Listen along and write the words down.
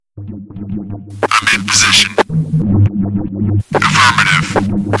Position. Affirmative.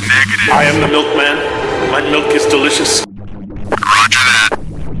 Negative. I am the milkman. My milk is delicious. Roger that.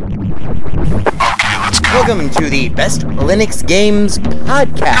 Okay, let's go. Welcome to the Best Linux Games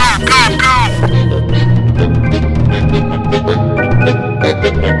Podcast.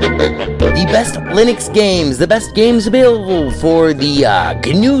 The best Linux games, the best games available for the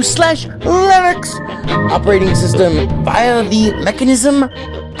GNU/Linux operating system via the mechanism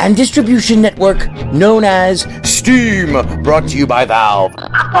and distribution network known as Steam, brought to you by Valve.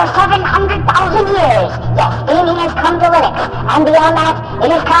 After 700,000 years, yes, gaming has come to Linux, and beyond that, it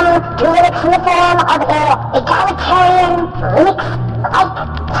has come to Linux in the form of an egalitarian Linux-like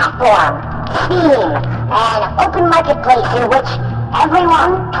platform, Steam, an open marketplace in which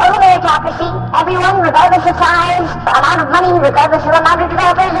everyone, total meritocracy, everyone, regardless of size, amount of money, regardless of amount of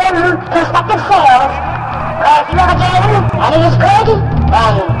developers, and prospective sales, if you have a game, and it is good,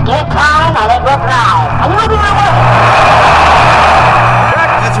 then give it time, and it will thrive, and you will be rewarded.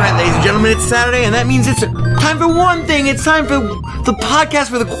 That's right, ladies and gentlemen, it's Saturday, and that means it's time for one thing. It's time for the podcast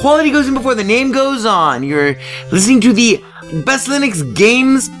where the quality goes in before the name goes on. You're listening to the Best Linux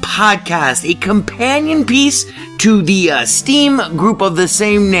Games Podcast, a companion piece to the Steam group of the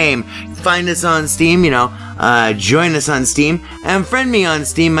same name. Find us on Steam, join us on Steam, and friend me on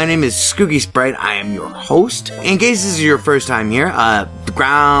Steam. My name is Skooky Sprite. I am your host. In case this is your first time here, the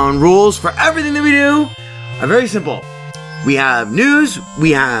ground rules for everything that we do are very simple. We have news, we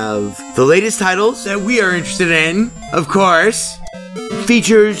have the latest titles that we are interested in, of course,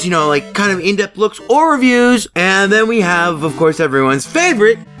 features, kind of in-depth looks or reviews, and then we have, of course, everyone's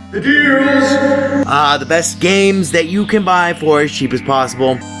favorite, the deals! The best games that you can buy for as cheap as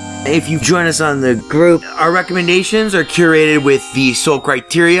possible. If you join us on the group, our recommendations are curated with the sole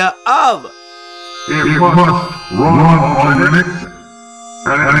criteria of it must run on Linux,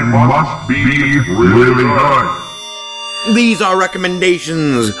 and it must be really good. These are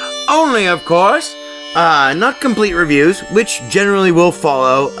recommendations only, of course, not complete reviews, which generally will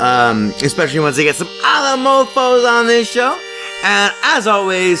follow, especially once they get some other mofos on this show. And as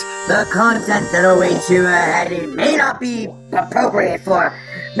always, the content that awaits you ahead may not be appropriate for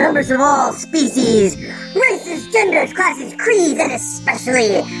members of all species, races, genders, classes, creeds, and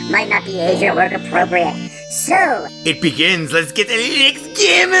especially might not be age or work appropriate. So, it begins. Let's get the Linux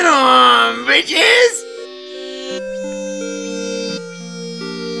gaming on, bitches!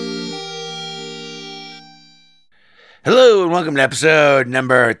 Hello, and welcome to episode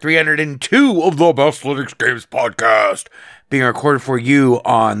number 302 of the Best Linux Games Podcast, being recorded for you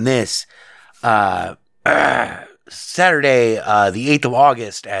on this Saturday, the 8th of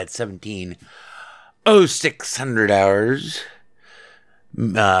August at 17:06 hours.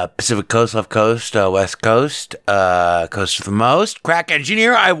 Pacific Coast, left coast, west coast, coast of the most. Crack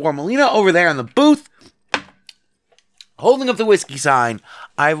engineer Ivor Molina over there in the booth, holding up the whiskey sign.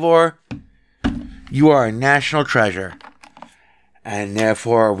 Ivor, you are a national treasure, and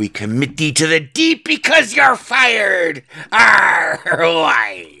therefore we commit thee to the deep because you're fired. Arr,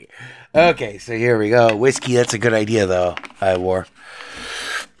 why? Okay, so here we go. Whiskey, that's a good idea, though, Ivor.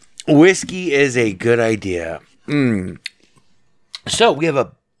 Whiskey is a good idea. So we have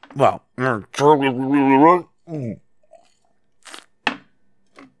a,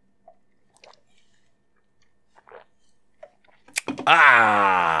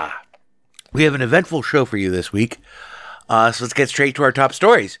 we have an eventful show for you this week, so let's get straight to our top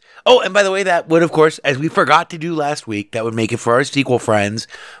stories. Oh, and by the way, that would, of course, as we forgot to do last week, that would make it for our sequel friends,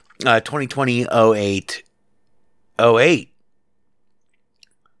 2020 08 08.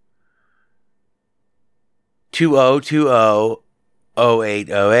 2020 08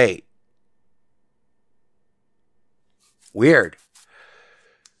 08. Weird.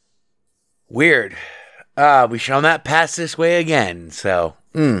 We shall not pass this way again, so,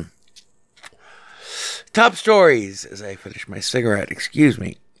 Top stories, as I finish my cigarette, excuse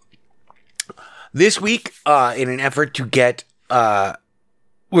me. This week, in an effort to get, we're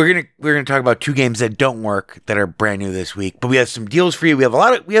gonna talk about two games that don't work, that are brand new this week, but we have some deals for you. We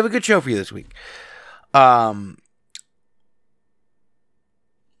have a good show for you this week. For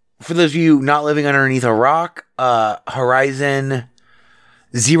those of you not living underneath a rock, Horizon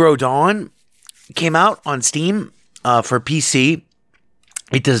Zero Dawn came out on Steam for PC.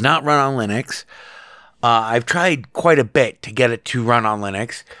 It does not run on Linux. I've tried quite a bit to get it to run on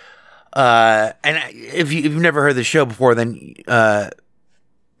Linux. And if you've never heard the show before, then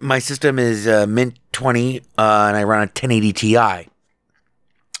my system is Mint 20, and I run a 1080 Ti.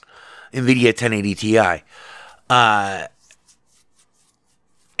 NVIDIA 1080 Ti.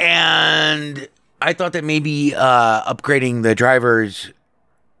 And I thought that maybe upgrading the drivers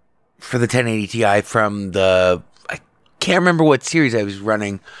for the 1080 Ti from the, I can't remember what series I was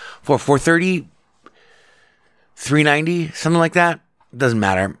running for, 430, 390, something like that. Doesn't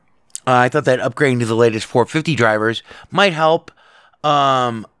matter. I thought that upgrading to the latest 450 drivers might help.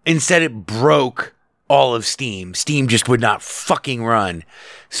 Instead, it broke all of Steam. Steam just would not fucking run.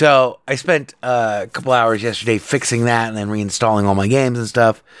 So I spent a couple hours yesterday fixing that and then reinstalling all my games and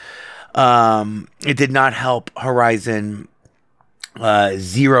stuff. It did not help Horizon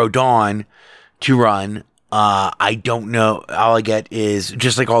Zero Dawn to run. I don't know. All I get is,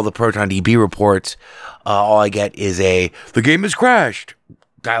 just like all the ProtonDB reports, all I get is the game has crashed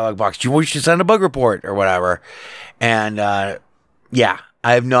dialog box. Do you wish to send a bug report or whatever? And yeah,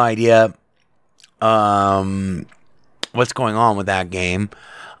 I have no idea what's going on with that game.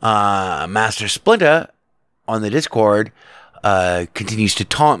 Master Splinter on the Discord continues to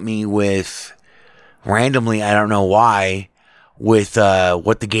taunt me with, randomly, I don't know why, with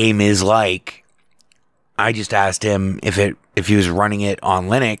what the game is like. I just asked him if he was running it on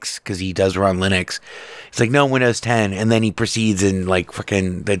Linux, because he does run Linux. He's like, no, Windows 10. And then he proceeds in like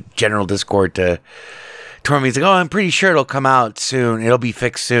freaking the general Discord to me. He's like, oh, I'm pretty sure it'll come out soon. It'll be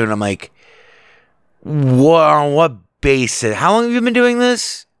fixed soon. I'm like, on what basis? How long have you been doing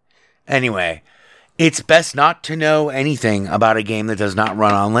this? Anyway, it's best not to know anything about a game that does not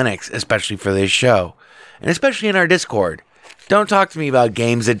run on Linux, especially for this show. And especially in our Discord. Don't talk to me about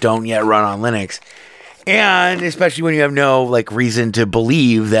games that don't yet run on Linux. And especially when you have no reason to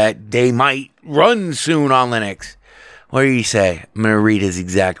believe that they might run soon on Linux. What did he say? I'm going to read his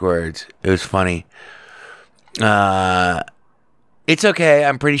exact words. It was funny. It's okay.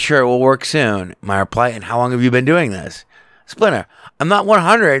 I'm pretty sure it will work soon. My reply, and how long have you been doing this? Splinter, I'm not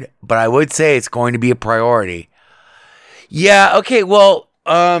 100, but I would say it's going to be a priority. Yeah, okay, well,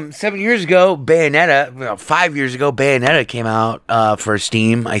 7 years ago, Bayonetta, 5 years ago, Bayonetta came out for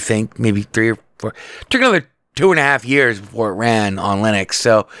Steam, I think, maybe 3 or 4. It took another 2.5 years before it ran on Linux.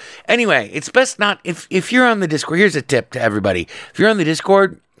 So anyway, it's best not, if you're on the Discord, here's a tip to everybody. If you're on the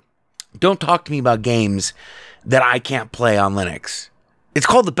Discord, don't talk to me about games that I can't play on Linux. It's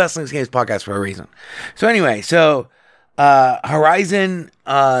called the Best Linux Games Podcast for a reason. So anyway, Horizon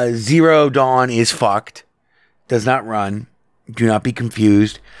Zero Dawn is fucked. Does not run. Do not be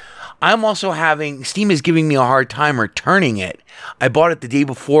confused. I'm also Steam is giving me a hard time returning it. I bought it the day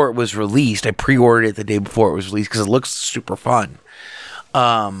before it was released. I pre-ordered it the day before it was released because it looks super fun.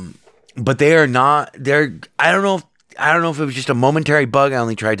 But they are not, I don't know if it was just a momentary bug. I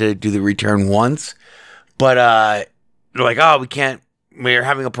only tried to do the return once, but they're like, oh, we're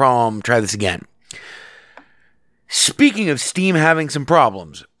having a problem. Try this again. Speaking of Steam having some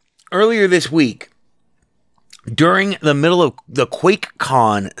problems, earlier this week, during the middle of the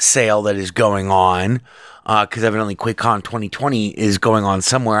QuakeCon sale that is going on, because evidently QuakeCon 2020 is going on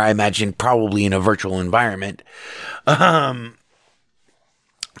somewhere, I imagine probably in a virtual environment,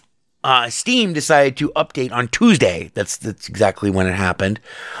 Steam decided to update on Tuesday. That's exactly when it happened.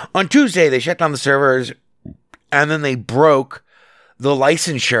 On Tuesday, they shut down the servers, and then they broke the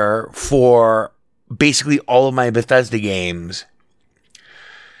licensure for basically all of my Bethesda games.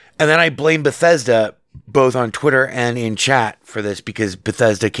 And then I blame Bethesda both on Twitter and in chat for this, because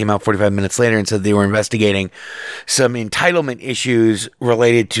Bethesda came out 45 minutes later and said they were investigating some entitlement issues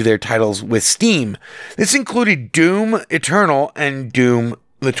related to their titles with Steam. This included Doom Eternal and Doom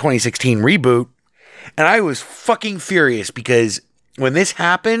the 2016 reboot. And I was fucking furious because when this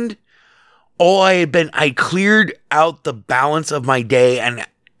happened, I cleared out the balance of my day and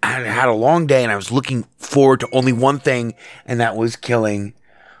I had a long day, and I was looking forward to only one thing, and that was killing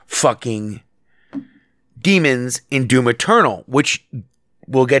fucking demons in Doom Eternal, which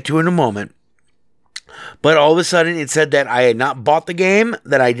we'll get to in a moment. But all of a sudden it said that I had not bought the game,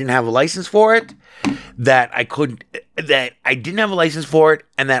 that I didn't have a license for it, that I didn't have a license for it,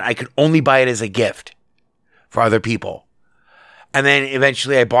 and that I could only buy it as a gift for other people. And then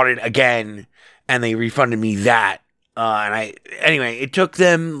eventually I bought it again, and they refunded me that. Anyway, it took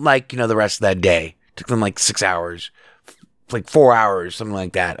them the rest of that day. It took them 6 hours, 4 hours, something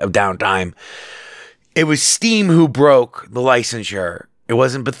like that of downtime. It was Steam who broke the licensure. It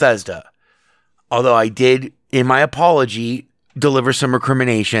wasn't Bethesda. Although I did, in my apology, deliver some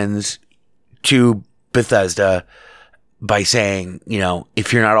recriminations to Bethesda by saying,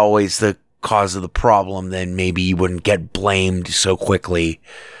 if you're not always the cause of the problem, then maybe you wouldn't get blamed so quickly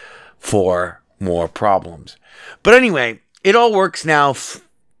for more problems. But anyway, it all works now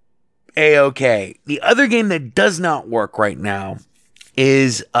A-okay. The other game that does not work right now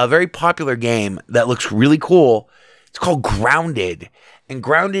is a very popular game that looks really cool. It's called Grounded. And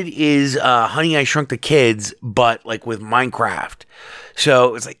Grounded is Honey, I Shrunk the Kids, but like with Minecraft.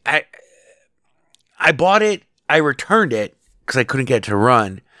 So it's like I bought it, I returned it because I couldn't get it to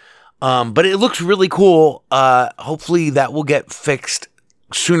run. But it looks really cool. Hopefully that will get fixed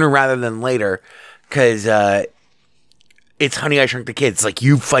sooner rather than later, because it's Honey, I Shrunk the Kids. It's like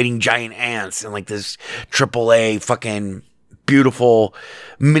you fighting giant ants in like this AAA fucking beautiful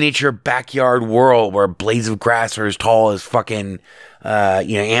miniature backyard world where blades of grass are as tall as fucking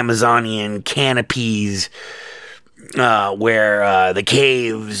Amazonian canopies, where the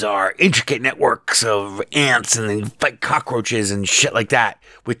caves are intricate networks of ants and they fight cockroaches and shit like that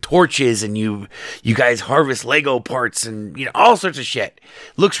with torches, and you guys harvest Lego parts and all sorts of shit.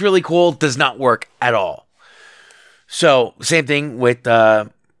 Looks really cool. Does not work at all. So same thing with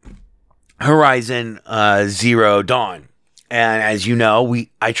Horizon Zero Dawn. And as you know,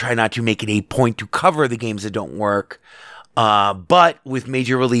 I try not to make it a point to cover the games that don't work. But with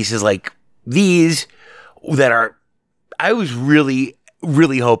major releases like these I was really,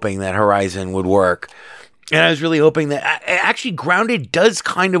 really hoping that Horizon would work. And I was really hoping that actually Grounded does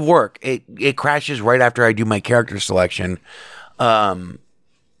kind of work. It crashes right after I do my character selection. But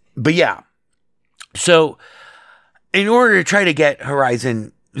yeah. So in order to try to get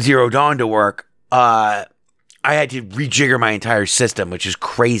Horizon Zero Dawn to work, I had to rejigger my entire system, which is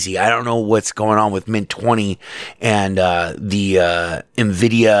crazy. I don't know what's going on with Mint 20 and the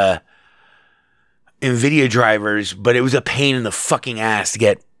NVIDIA drivers, but it was a pain in the fucking ass to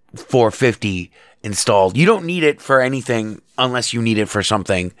get 450 installed. You don't need it for anything unless you need it for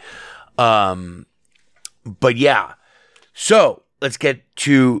something. But yeah. So let's get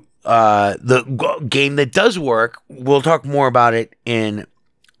to the game that does work. We'll talk more about it in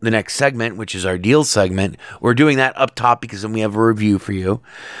the next segment, which is our deals segment. We're doing that up top because then we have a review for you.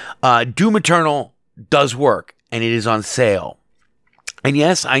 Doom Eternal does work, and it is on sale. And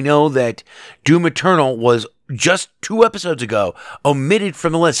yes, I know that Doom Eternal was just 2 episodes ago omitted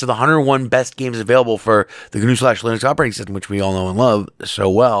from the list of the 101 best games available for the GNU/Linux operating system, which we all know and love so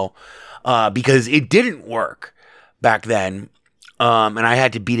well, because it didn't work back then, and I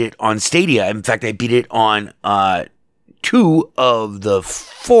had to beat it on Stadia. In fact, I beat it on 2 of the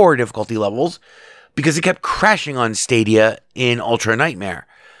 4 difficulty levels because it kept crashing on Stadia in Ultra Nightmare.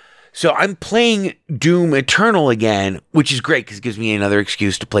 So I'm playing Doom Eternal again, which is great because it gives me another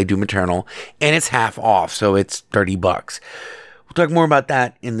excuse to play Doom Eternal, and it's half off, so it's $30. We'll talk more about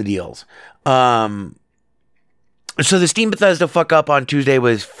that in the deals. So the Steam Bethesda fuck up on Tuesday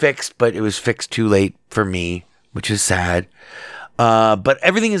was fixed, but it was fixed too late for me, which is sad. But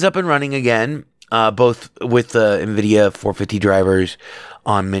everything is up and running again. Both with the NVIDIA 450 drivers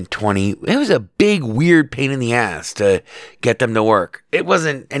on Mint 20. It was a big, weird pain in the ass to get them to work. It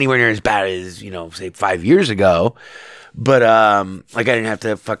wasn't anywhere near as bad as, say 5 years ago. But, I didn't have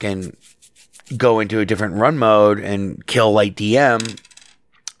to fucking go into a different run mode and kill Light DM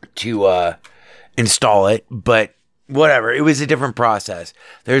to install it. But whatever. It was a different process.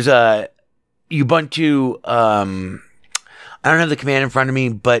 There's a Ubuntu, I don't have the command in front of me,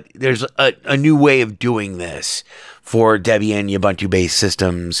 but there's a new way of doing this for Debian Ubuntu-based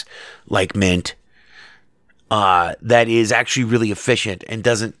systems like Mint that is actually really efficient and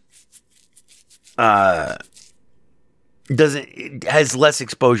it has less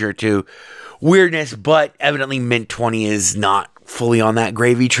exposure to weirdness, but evidently Mint 20 is not fully on that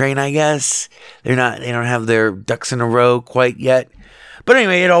gravy train, I guess. They don't have their ducks in a row quite yet. But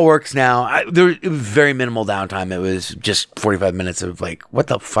anyway, it all works now. It was very minimal downtime. It was just 45 minutes of like, what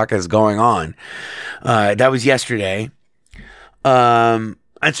the fuck is going on? That was yesterday. And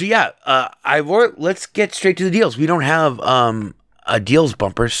so, yeah, let's get straight to the deals. We don't have a deals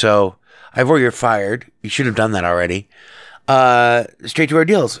bumper, so Ivor, you're fired. You should have done that already. Straight to our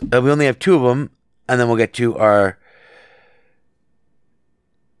deals. We only have 2 of them, and then we'll get to our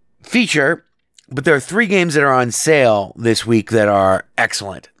feature. But there are 3 games that are on sale this week that are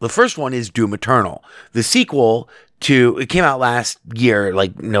excellent. The first one is Doom Eternal, the sequel to, it came out last year,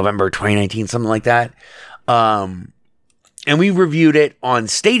 like November 2019, something like that. And we reviewed it on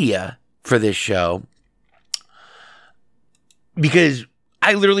Stadia for this show because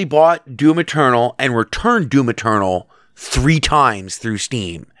I literally bought Doom Eternal and returned Doom Eternal 3 times through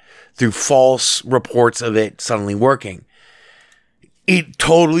Steam, through false reports of it suddenly working. It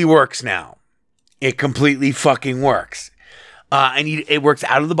totally works now. It completely fucking works. And it works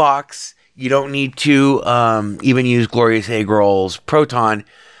out of the box. You don't need to even use Glorious Egg Rolls Proton.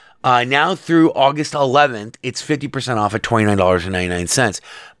 Now through August 11th, it's 50% off at $29.99.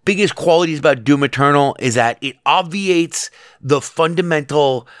 Biggest qualities about Doom Eternal is that it obviates the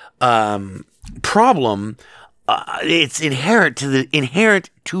fundamental problem it's inherent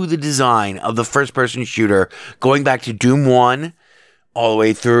to the design of the first-person shooter, going back to Doom 1 all the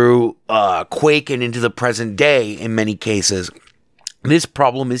way through Quake and into the present day in many cases. This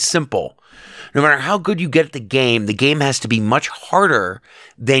problem is simple. No matter how good you get at the game has to be much harder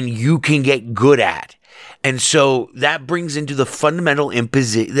than you can get good at. And so that brings into one fundamental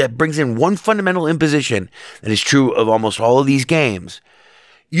imposition that is true of almost all of these games.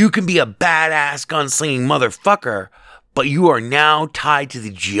 You can be a badass gunslinging motherfucker, but you are now tied to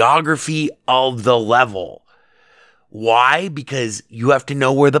the geography of the level. Why? Because you have to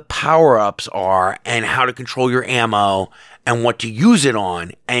know where the power-ups are and how to control your ammo and what to use it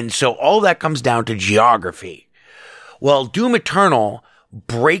on. And so all that comes down to geography. Well, Doom Eternal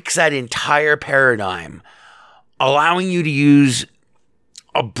breaks that entire paradigm, allowing you to use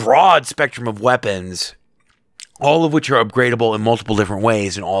a broad spectrum of weapons, all of which are upgradable in multiple different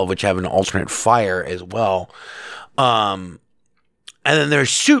ways, and all of which have an alternate fire as well. And then there's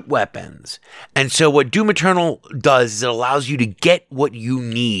suit weapons. And so what Doom Eternal does is it allows you to get what you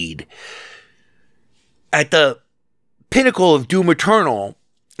need. At the pinnacle of Doom Eternal,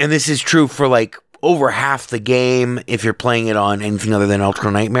 and this is true for like over half the game if you're playing it on anything other than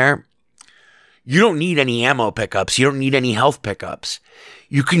Ultra Nightmare, you don't need any ammo pickups. You don't need any health pickups.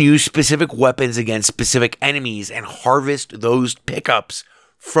 You can use specific weapons against specific enemies and harvest those pickups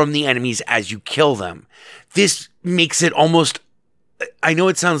from the enemies as you kill them. This makes it almost, I know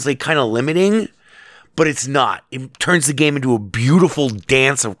it sounds like kind of limiting, but it's not. It turns the game into a beautiful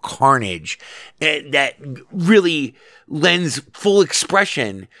dance of carnage that really lends full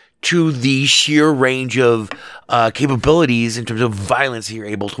expression to the sheer range of capabilities in terms of violence that you're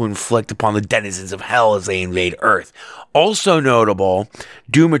able to inflict upon the denizens of hell as they invade Earth. Also notable,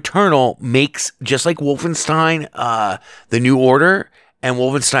 Doom Eternal makes, just like Wolfenstein, The New Order, and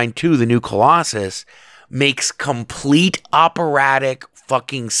Wolfenstein 2, The New Colossus, makes complete operatic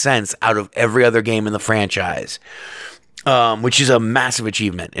fucking sense out of every other game in the franchise, which is a massive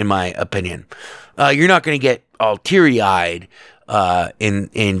achievement in my opinion. You're not going to get all teary-eyed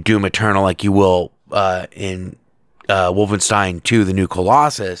in Doom Eternal like you will in Wolfenstein 2, The New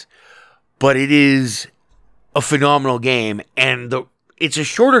Colossus, but it is a phenomenal game, and it's a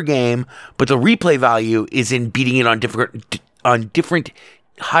shorter game, but the replay value is in beating it on different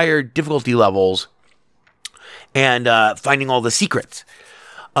higher difficulty levels and finding all the secrets.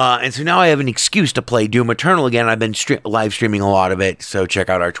 And so now I have an excuse to play Doom Eternal again. I've been live streaming a lot of it, so check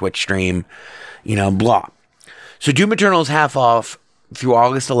out our Twitch stream, blah. So Doom Eternal is half off through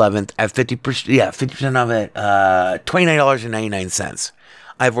August 11th at 50%. Yeah, 50% of it, $29.99.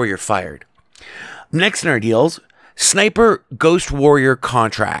 I have where you're fired. Next in our deals, Sniper Ghost Warrior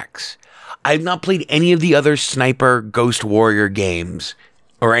Contracts. I've not played any of the other Sniper Ghost Warrior games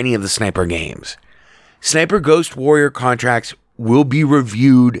or any of the Sniper games. Sniper Ghost Warrior Contracts will be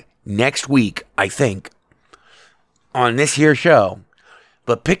reviewed next week, I think, on this here show.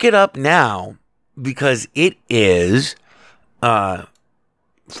 But pick it up now because it is 40%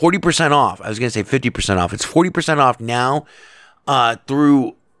 off. I was going to say 50% off. It's 40% off now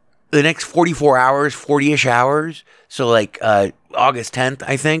through the next 44 hours, 40-ish hours. So like August 10th,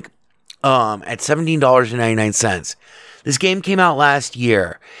 I think, at $17.99. This game came out last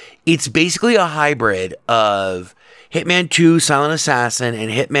year. It's basically a hybrid of Hitman 2, Silent Assassin, and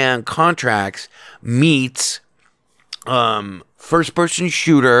Hitman Contracts meets first-person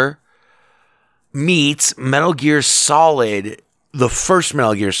shooter meets Metal Gear Solid, the first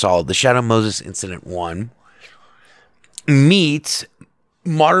Metal Gear Solid, the Shadow Moses Incident 1, meets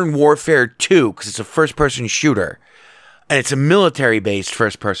Modern Warfare 2, because it's a first-person shooter, and it's a military-based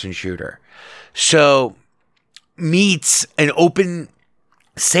first-person shooter. So, meets an open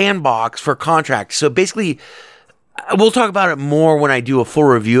sandbox for Contracts. So basically, we'll talk about it more when I do a full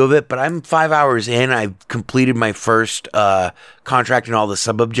review of it, but I'm 5 hours in. I've completed my first contract and all the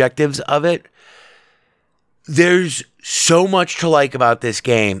sub-objectives of it. There's so much to like about this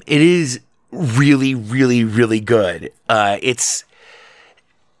game. It is really, really, really good. It's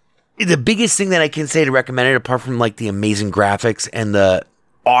the biggest thing that I can say to recommend it, apart from like the amazing graphics and the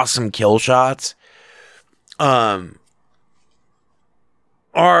awesome kill shots, and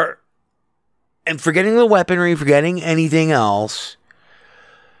forgetting the weaponry, forgetting anything else,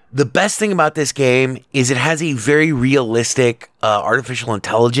 the best thing about this game is it has a very realistic artificial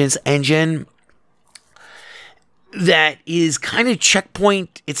intelligence engine that is kind of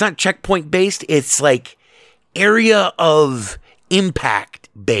checkpoint. It's not checkpoint based. It's like area of impact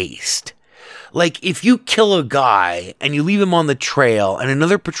based. Like if you kill a guy and you leave him on the trail and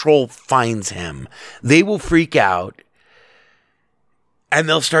another patrol finds him, they will freak out. and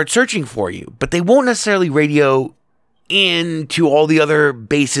they'll start searching for you, but they won't necessarily radio into all the other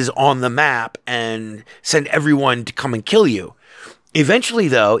bases on the map and send everyone to come and kill you. Eventually,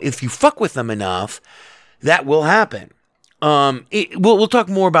 though, if you fuck with them enough, that will happen. We'll talk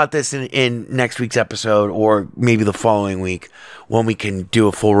more about this in next week's episode, or maybe the following week when we can do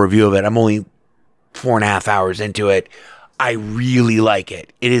a full review of it. I'm only 4.5 hours into it. I really like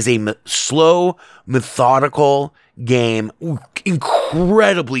it. It is a slow, methodical game,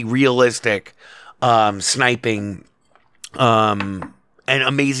 incredibly realistic sniping, and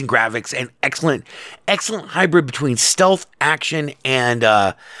amazing graphics, and excellent hybrid between stealth, action,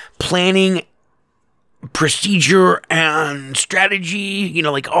 and planning, procedure, and strategy.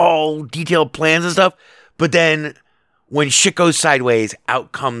 Like all detailed plans and stuff. But then when shit goes sideways,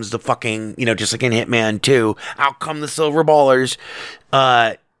 out comes the fucking, just like in Hitman 2, out come the silver ballers.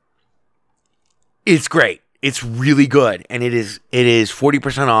 It's great. It's really good, and it is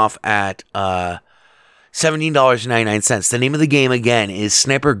 40% off at $17.99. The name of the game again is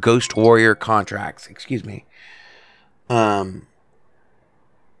Sniper Ghost Warrior Contracts. Excuse me.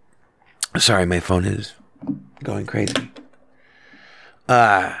 Sorry, my phone is going crazy.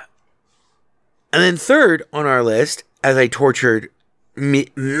 And then third on our list, as I tortured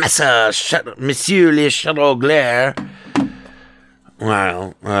Monsieur Le Chateau Glare.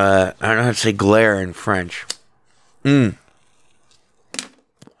 Wow. I don't know how to say glare in French.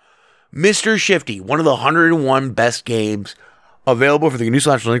 Mr. Shifty, one of the 101 best games available for the GNU /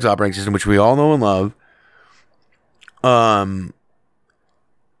 Linux operating system, which we all know and love,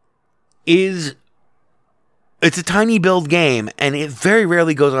 it's a tiny build game, and it very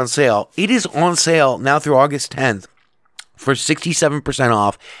rarely goes on sale. It is on sale now through August 10th for 67%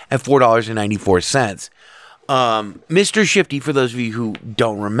 off at $4.94. Mr. Shifty, for those of you who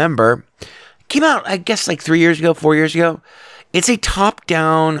don't remember, came out, I guess, like 4 years ago. It's a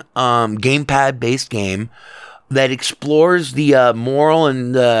top-down gamepad-based game that explores the moral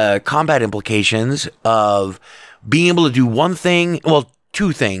and combat implications of being able to do one thing, well,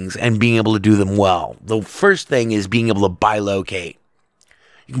 two things, and being able to do them well. The first thing is being able to bilocate.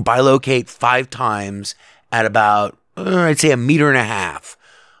 You can bilocate 5 times at about, I'd say, 1.5 meters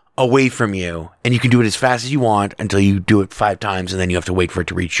away from you, and you can do it as fast as you want until you do it 5 times, and then you have to wait for it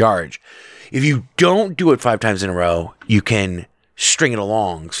to recharge. If you don't do it 5 times in a row, you can string it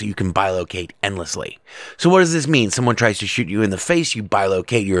along so you can bilocate endlessly. So what does this mean? Someone tries to shoot you in the face, you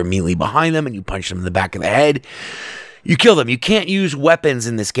bilocate, you're immediately behind them, and you punch them in the back of the head. You kill them. You can't use weapons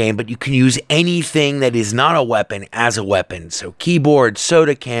in this game, but you can use anything that is not a weapon as a weapon. So keyboards,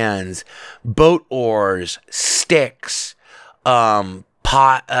 soda cans, boat oars, sticks, heads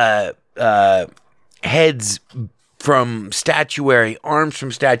from statuary, arms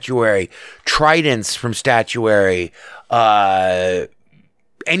from statuary, tridents from statuary,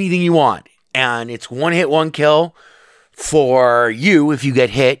 anything you want. And it's one hit, one kill for you. If you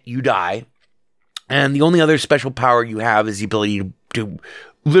get hit, you die. And the only other special power you have is the ability to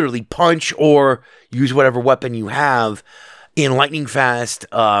literally punch or use whatever weapon you have in lightning fast,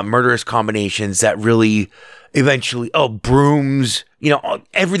 murderous combinations that really eventually, brooms,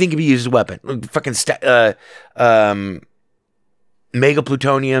 everything can be used as a weapon. Fucking mega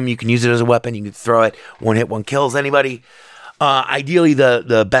plutonium, you can use it as a weapon. You can throw it, one hit, one kills anybody. Ideally,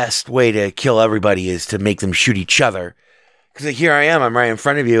 the best way to kill everybody is to make them shoot each other. Because here I am, I'm right in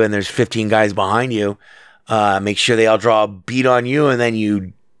front of you, and there's 15 guys behind you. Make sure they all draw a bead on you, and then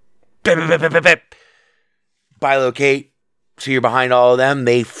you bilocate. So you're behind all of them.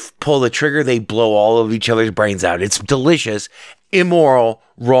 They pull the trigger. They blow all of each other's brains out. It's delicious, immoral,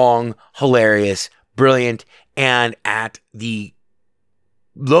 wrong, hilarious, brilliant, and at the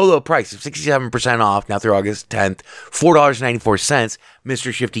low price of 67% off now through August 10th, $4.94.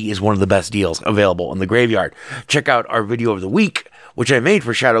 Mr. Shifty is one of the best deals available in the graveyard. Check out our video of the week, which I made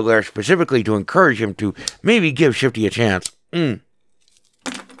for Shadow Glare specifically to encourage him to maybe give Shifty a chance. It's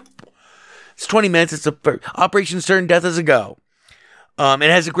 20 minutes. It's Operation Certain Death as a Go.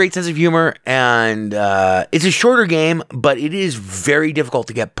 It has a great sense of humor, and it's a shorter game, but it is very difficult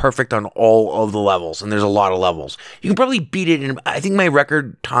to get perfect on all of the levels, and there's a lot of levels. You can probably beat it in, I think my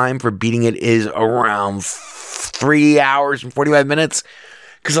record time for beating it is around 3 hours and 45 minutes,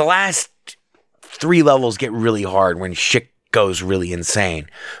 because the last 3 levels get really hard when shit goes really insane.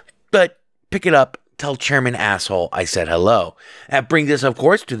 But pick it up. Tell Chairman Asshole I said hello. That brings us, of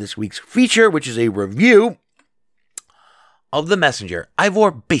course, to this week's feature, which is a review of The Messenger. Ivor,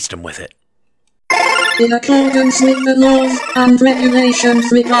 baste him with it. In accordance with the laws and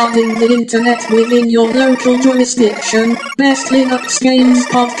regulations regarding the internet within your local jurisdiction, Best Linux Games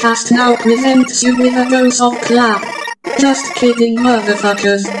Podcast now presents you with a dose of clap. Just kidding,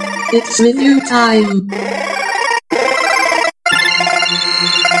 motherfuckers. It's review time.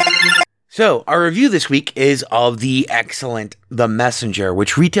 So, our review this week is of the excellent The Messenger,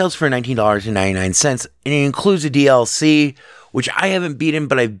 which retails for $19.99, and it includes a DLC, which I haven't beaten,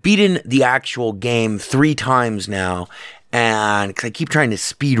 but I've beaten the actual game 3 times now, and because I keep trying to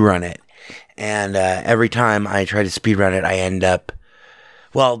speedrun it, and every time I try to speedrun it, I end up,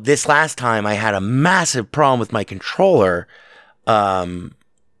 well, this last time I had a massive problem with my controller,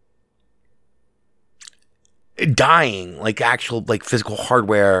 dying, like actual, like physical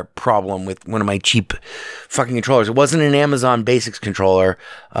hardware problem with one of my cheap fucking controllers. It wasn't an Amazon Basics controller.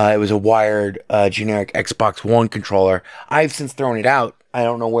 It was a wired, generic Xbox One controller. I've since thrown it out. I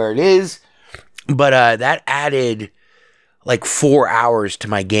don't know where it is, but that added like 4 hours to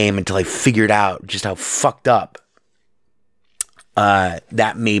my game until I figured out just how fucked up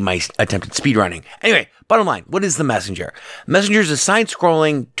that made my attempt at speedrunning. Anyway, bottom line, what is The Messenger? Messenger is a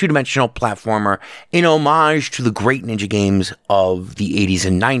side-scrolling, two-dimensional platformer in homage to the great ninja games of the 80s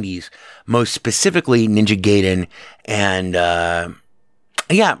and 90s, most specifically Ninja Gaiden and,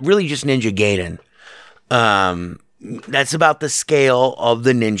 really just Ninja Gaiden. That's about the scale of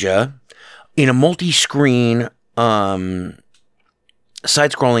the ninja in a multi-screen,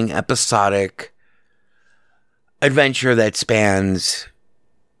 side-scrolling, episodic adventure that spans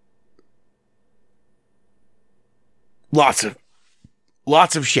lots of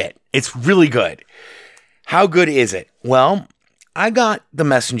shit. It's really good. How good is it? Well, I got The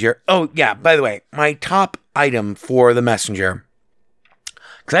Messenger. Oh, yeah, by the way, my top item for The Messenger,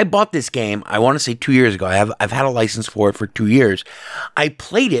 because I bought this game, I want to say 2 years ago. I've had a license for it for 2 years. I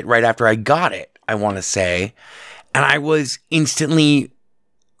played it right after I got it, I want to say, and I was instantly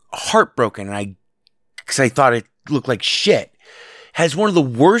heartbroken, because I thought it looked like shit. Has one of the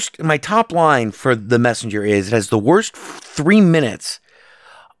worst, my top line for The Messenger is, it has the worst 3 minutes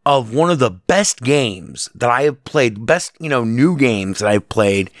of one of the best games that I have played, best, new games that I've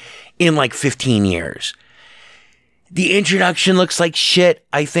played in like 15 years. The introduction looks like shit.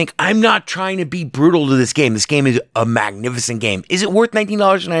 I think I'm not trying to be brutal to this game. This game is a magnificent game. Is it worth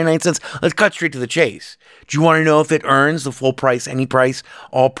 $19.99? Let's cut straight to the chase. Do you want to know if it earns the full price, any price,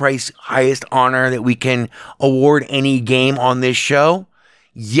 all price, highest honor that we can award any game on this show?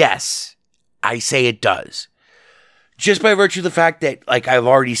 Yes, I say it does. Just by virtue of the fact that, like, I've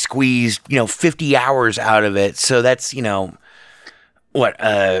already squeezed, 50 hours out of it. So that's, 25,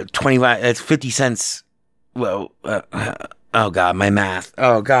 that's 50 cents. Well, oh God, my math.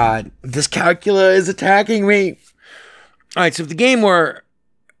 Oh God, this calculator is attacking me. All right, so if the game were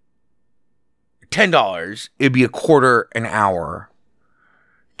 $10, it'd be a quarter an hour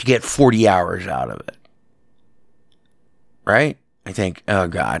to get 40 hours out of it. Right? I think, oh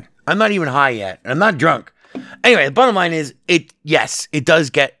God, I'm not even high yet. I'm not drunk. Anyway, the bottom line is, it does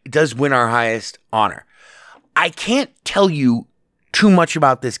win our highest honor. I can't tell you too much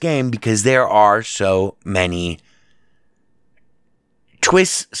about this game because there are so many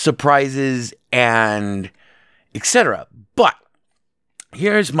twists, surprises, and etc. But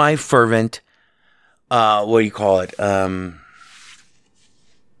here's my fervent, what do you call it? I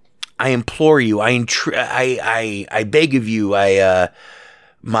implore you. I beg of you. Evidently,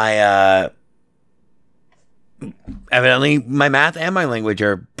 my math and my language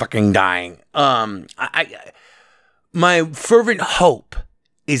are fucking dying. My fervent hope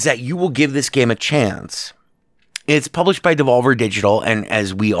is that you will give this game a chance. It's published by Devolver Digital, and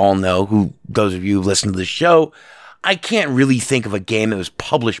as we all know, those of you who listen to the show, I can't really think of a game that was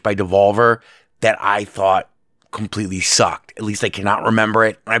published by Devolver that I thought completely sucked. At least I cannot remember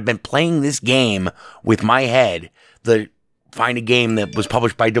it. I've been playing this game with my head. Find a game that was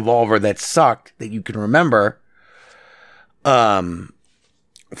published by Devolver that sucked that you can remember. For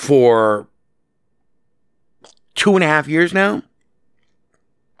 2.5 years now.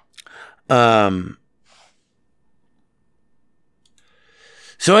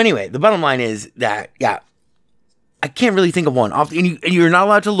 So anyway, the bottom line is that, I can't really think of one off, and you're not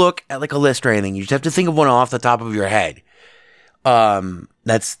allowed to look at like a list or anything. You just have to think of one off the top of your head.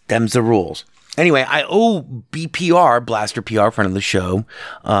 Them's the rules. Anyway, I owe BPR, Blaster PR, friend of the show,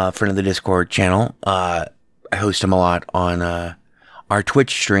 friend of the Discord channel. I host him a lot on our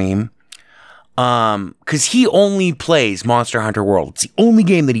Twitch stream. Cause he only plays Monster Hunter World. It's the only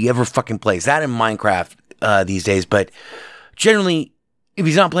game that he ever fucking plays. That and Minecraft, these days. But generally, if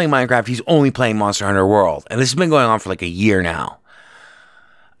he's not playing Minecraft, he's only playing Monster Hunter World. And this has been going on for like a year now.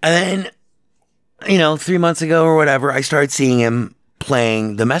 And then, 3 months ago or whatever, I started seeing him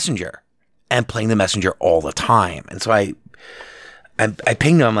playing The Messenger. And playing The Messenger all the time. And so I I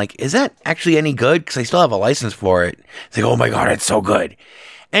pinged him. I'm like, is that actually any good? Because I still have a license for it. He's like, oh my God, it's so good.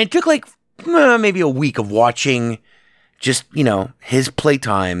 And it took like maybe a week of watching just, his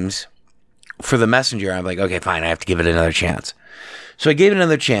playtimes for The Messenger. I'm like, okay, fine, I have to give it another chance. So I gave it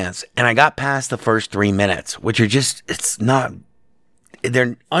another chance, and I got past the first 3 minutes, which are just,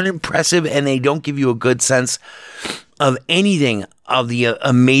 they're unimpressive, and they don't give you a good sense of anything of the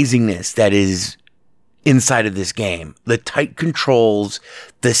amazingness that is inside of this game. The tight controls,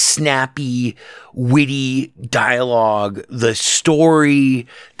 the snappy, witty dialogue, the story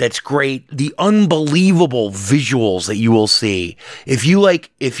that's great, the unbelievable visuals that you will see. If you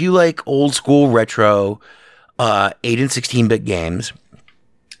like old school retro 8 and 16-bit games,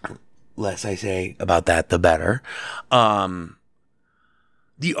 less I say about that, the better. The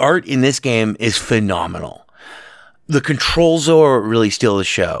art in this game is phenomenal. The controls are really steal the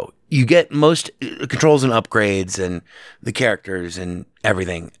show. You get most controls and upgrades and the characters and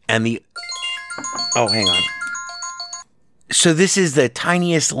everything. And hang on. So this is the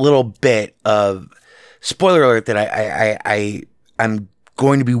tiniest little bit of spoiler alert that I'm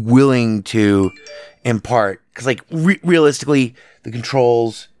going to be willing to impart. Because realistically, the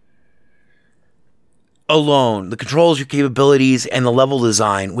controls alone, the controls, your capabilities, and the level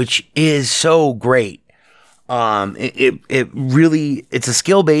design, which is so great. It's a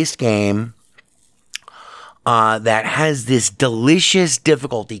skill-based game that has this delicious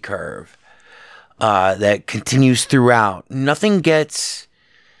difficulty curve that continues throughout. Nothing gets,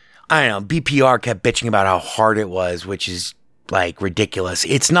 BPR kept bitching about how hard it was, which is ridiculous.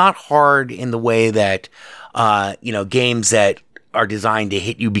 It's not hard in the way that, games that are designed to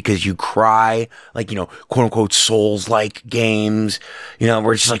hit you because you cry, quote unquote Souls-like games,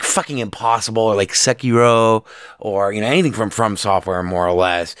 where it's just fucking impossible, or Sekiro, or, anything from Software, more or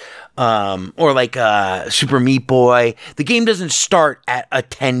less, or Super Meat Boy. The game doesn't start at a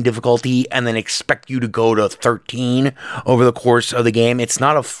 10 difficulty and then expect you to go to 13 over the course of the game. It's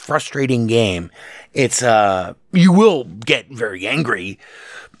not a frustrating game. It's, you will get very angry,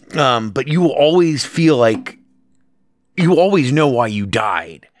 but you will always feel like you always know why you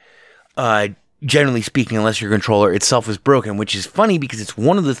died, generally speaking, unless your controller itself is broken, which is funny because it's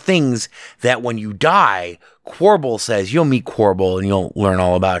one of the things that when you die, Quarble says. You'll meet Quarble and you'll learn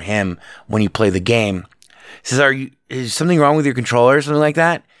all about him when you play the game. He says, is something wrong with your controller or something like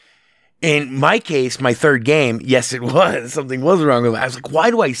that? In my case, my third game, yes, it was. Something was wrong with it. I was like,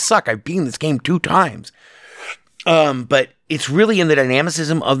 why do I suck? I've beaten this game 2 times. But it's really in the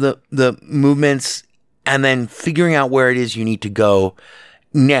dynamicism of the movements, and then figuring out where it is you need to go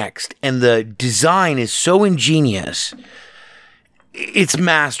next. And the design is so ingenious. It's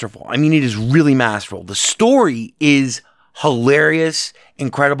masterful. I mean, it is really masterful. The story is hilarious,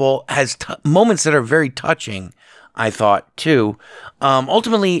 incredible, has moments that are very touching, I thought, too.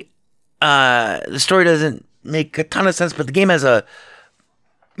 Ultimately, the story doesn't make a ton of sense, but the game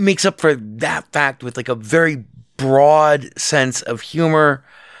makes up for that fact with a very broad sense of humor,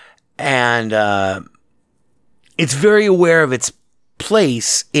 and it's very aware of its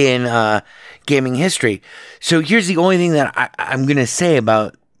place in gaming history. So here's the only thing that I'm going to say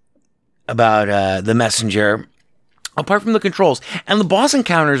about The Messenger, apart from the controls. And the boss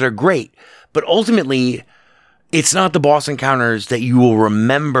encounters are great, but ultimately, it's not the boss encounters that you will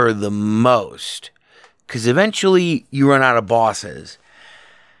remember the most, because eventually you run out of bosses.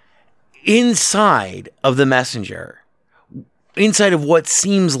 Inside of The Messenger, inside of what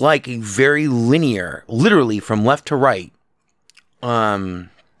seems like a very linear, literally from left to right,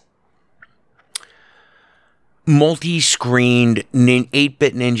 multi-screened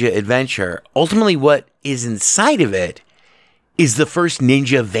 8-bit ninja adventure, ultimately what is inside of it is the first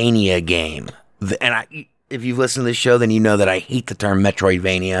Ninjavania game. And if you've listened to this show, then you know that I hate the term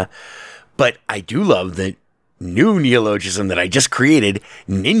Metroidvania, but I do love the new neologism that I just created,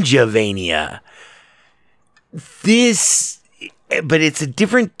 Ninjavania. But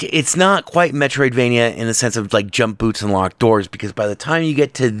it's not quite Metroidvania in the sense of jump boots and lock doors, because by the time you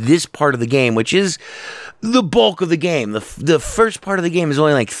get to this part of the game, which is the bulk of the game, the first part of the game is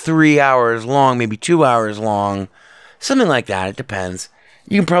only 3 hours long, maybe 2 hours long, something like that. It depends.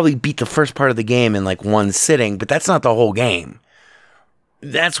 You can probably beat the first part of the game in one sitting, but that's not the whole game.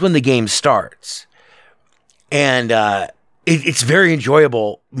 That's when the game starts. And it's very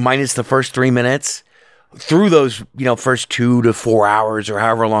enjoyable, minus the first 3 minutes. Through those, first 2 to 4 hours or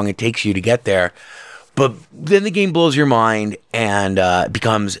however long it takes you to get there. But then the game blows your mind and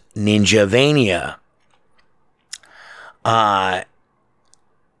becomes Ninjavania.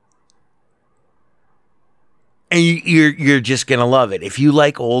 And you're just gonna love it. If you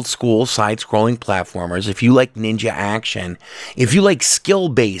like old school side-scrolling platformers, if you like ninja action, if you like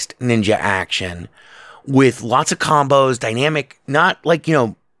skill-based ninja action with lots of combos, dynamic, not like,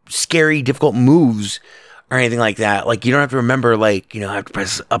 scary, difficult moves or anything like that. Like, you don't have to remember, like, I have to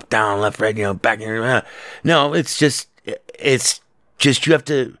press up, down, left, right, back. No, it's just you have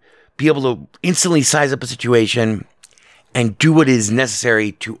to be able to instantly size up a situation and do what is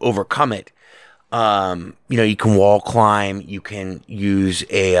necessary to overcome it. You can wall climb, you can use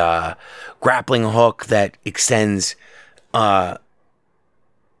a grappling hook that extends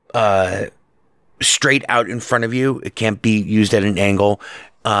straight out in front of you. It can't be used at an angle.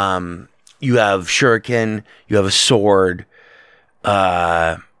 You have shuriken, you have a sword,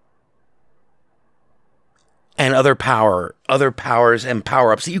 and other powers and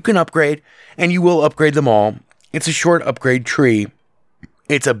power-ups that you can upgrade, and you will upgrade them all. It's a short upgrade tree.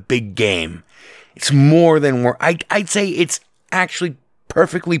 It's a big game. It's more than worth. I'd say it's actually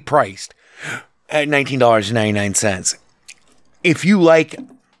perfectly priced at $19.99. If you like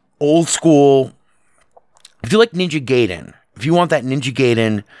old school, if you like Ninja Gaiden, if you want that Ninja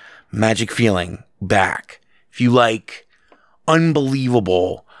Gaiden magic feeling back, if you like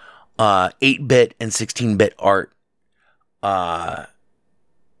unbelievable 8-bit and 16-bit art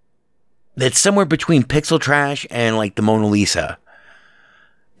that's somewhere between pixel trash and like the Mona Lisa,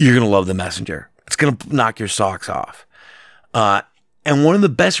 you're going to love The Messenger. It's going to knock your socks off. And one of the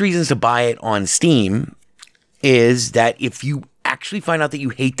best reasons to buy it on Steam is that if you actually find out that you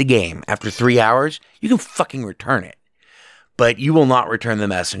hate the game after 3 hours, you can fucking return it. But you will not return The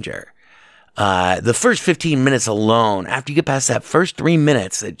Messenger. The first 15 minutes alone, after you get past that first 3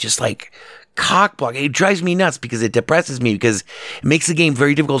 minutes, it just like cock block. It drives me nuts because it depresses me, because it makes the game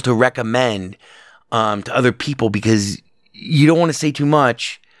very difficult to recommend to other people, because you don't want to say too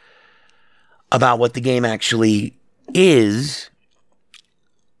much about what the game actually is,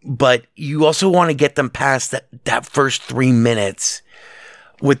 but you also want to get them past that first 3 minutes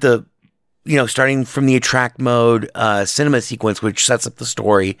with the, starting from the attract mode cinema sequence, which sets up the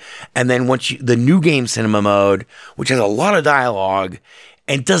story, and then the new game cinema mode, which has a lot of dialogue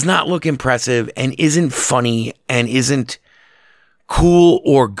and does not look impressive and isn't funny and isn't cool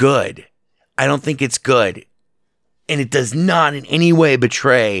or good. I don't think it's good, and it does not in any way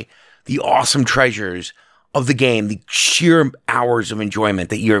betray the awesome treasures of the game, the sheer hours of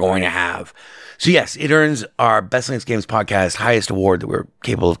enjoyment that you're going to have. So yes, it earns our Best Linux Games podcast highest award that we're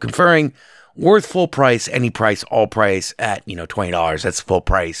capable of conferring. Worth full price, any price, all price at, $20. That's full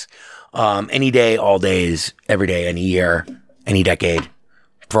price. Any day, all days, every day, any year, any decade,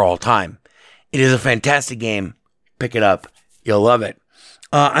 for all time. It is a fantastic game. Pick it up. You'll love it.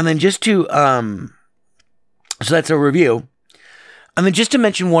 And then just to, so that's a review. And then just to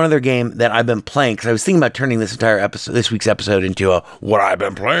mention one other game that I've been playing, because I was thinking about turning this week's episode into a what I've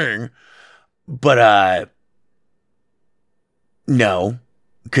been playing, but no,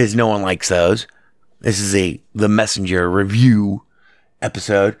 because no one likes those. This is The Messenger review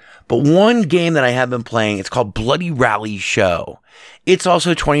episode. But one game that I have been playing, it's called Bloody Rally Show. It's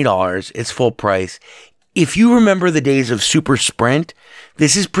also $20. It's full price. If you remember the days of Super Sprint,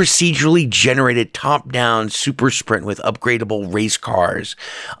 this is procedurally generated top-down Super Sprint with upgradable race cars.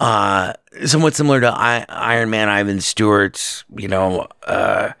 Somewhat similar to Iron Man Ivan Stewart's,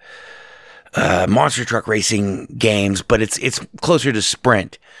 monster truck racing games, but it's closer to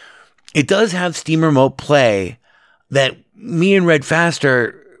Sprint. It does have Steam Remote Play that me and Red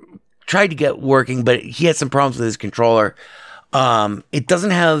Faster tried to get working, but he had some problems with his controller. It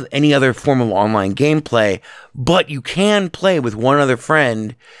doesn't have any other form of online gameplay, but you can play with one other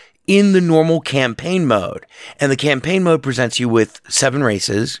friend in the normal campaign mode. And the campaign mode presents you with 7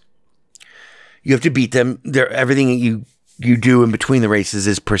 races. You have to beat them. Everything that you do in between the races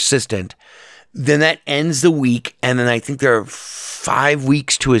is persistent. Then that ends the week, and then I think there are 5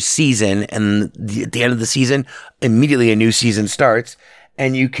 weeks to a season, and at the end of the season, immediately a new season starts,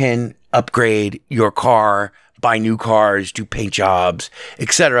 and you can upgrade your car, buy new cars, do paint jobs,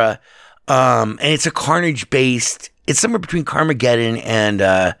 etc. And it's a Carnage-based, it's somewhere between Carmageddon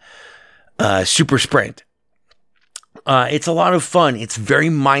and Super Sprint. It's a lot of fun. It's very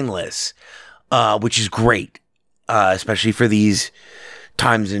mindless, which is great, especially for these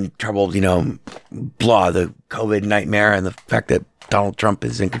times in troubled, the COVID nightmare and the fact that Donald Trump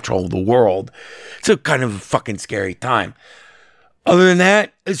is in control of the world. It's a kind of a fucking scary time. Other than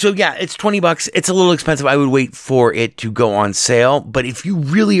that, so yeah, it's $20. It's a little expensive. I would wait for it to go on sale. But if you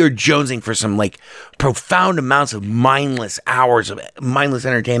really are jonesing for some like profound amounts of mindless hours of mindless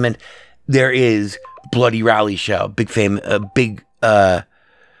entertainment, there is Bloody Rally Show. Big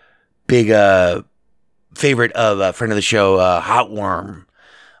favorite of a friend of the show, Hot Worm.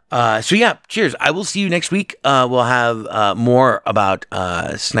 So yeah, cheers. I will see you next week. We'll have more about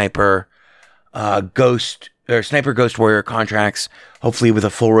Sniper Ghost Warrior contracts, hopefully with a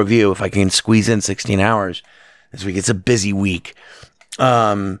full review if I can squeeze in 16 hours this week. It's a busy week.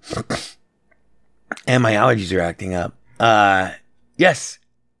 And my allergies are acting up. Yes.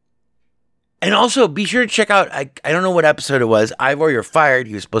 And also, be sure to check out, I don't know what episode it was, Ivor, You're Fired.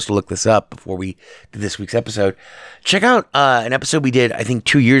 He was supposed to look this up before we did this week's episode. Check out an episode we did, I think,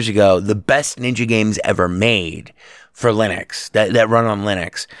 2 years ago, the best ninja games ever made for Linux, that run on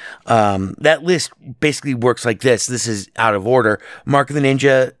Linux. That list basically works like this. This is out of order. Mark of the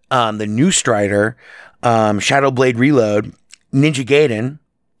Ninja, the New Strider, Shadow Blade Reload, Ninja Gaiden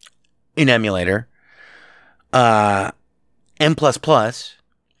in emulator, M++,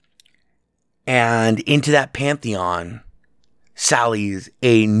 and into that pantheon sallies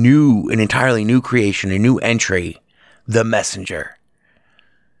an entirely new creation, a new entry, The Messenger.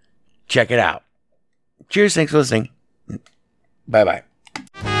 Check it out. Cheers, thanks for listening. Bye-bye.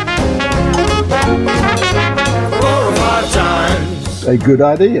 4 or 5 times. A good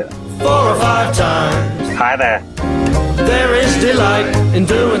idea. 4 or 5 times. Hi there. There is delight in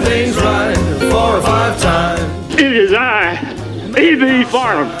doing things right. 4 or 5 times. It is I, E.B.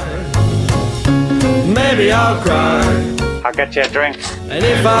 Farnham. Maybe I'll cry. I'll get you a drink. And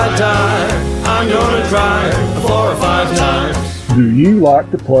if I die, I'm gonna cry 4 or 5 times. Do you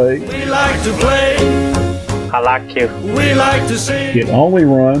like to play? We like to play. I like you. We like to sing. It only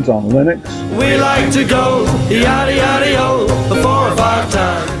runs on Linux. We like to go yada yada yo 4 or 5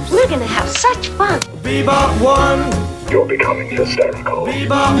 times. We're gonna have such fun. Bebop 1. You're becoming hysterical.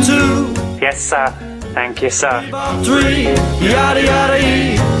 Bebop 2. Yes, sir. Thank you, sir. Bebop 3. Yada yada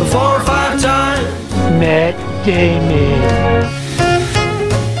e 4 or 5 times. Matt Damon.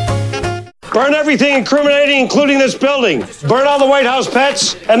 Burn everything incriminating, including this building. Burn all the White House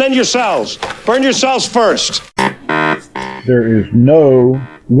pets, and then yourselves. Burn yourselves first. There is no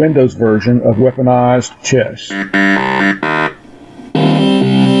Windows version of weaponized chess.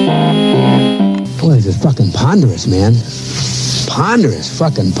 Boy, this is fucking ponderous, man. Ponderous,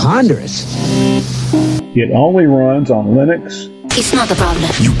 fucking ponderous. It only runs on Linux. It's not a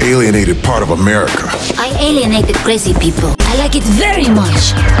problem. You alienated part of America. I alienated crazy people. I like it very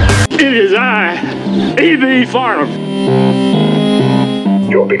much. It is I, E.B. Farnham.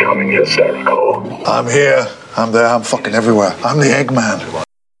 You're becoming hysterical. I'm here, I'm there, I'm fucking everywhere. I'm the Eggman.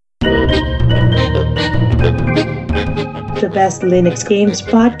 The Best Linux Games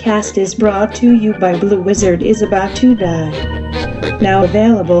podcast is brought to you by Blue Wizard is About to Die. Now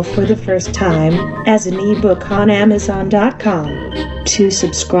available for the first time as an ebook on Amazon.com. To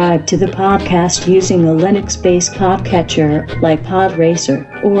subscribe to the podcast using a Linux-based podcatcher like Podracer,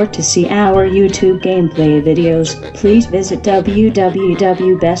 or to see our YouTube gameplay videos, please visit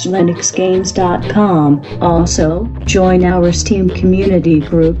www.bestlinuxgames.com. Also, join our Steam community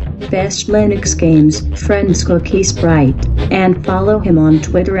group, Best Linux Games, Friends Cookie Sprite, and follow him on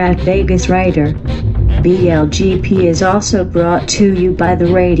Twitter at VegasWriter. BLGP is also brought to you by the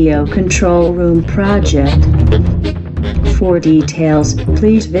Radio Control Room Project. For details,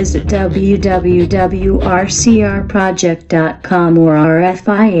 please visit www.rcrproject.com or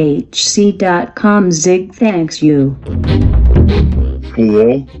rfihc.com. Zig thanks you.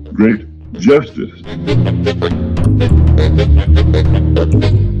 For great justice.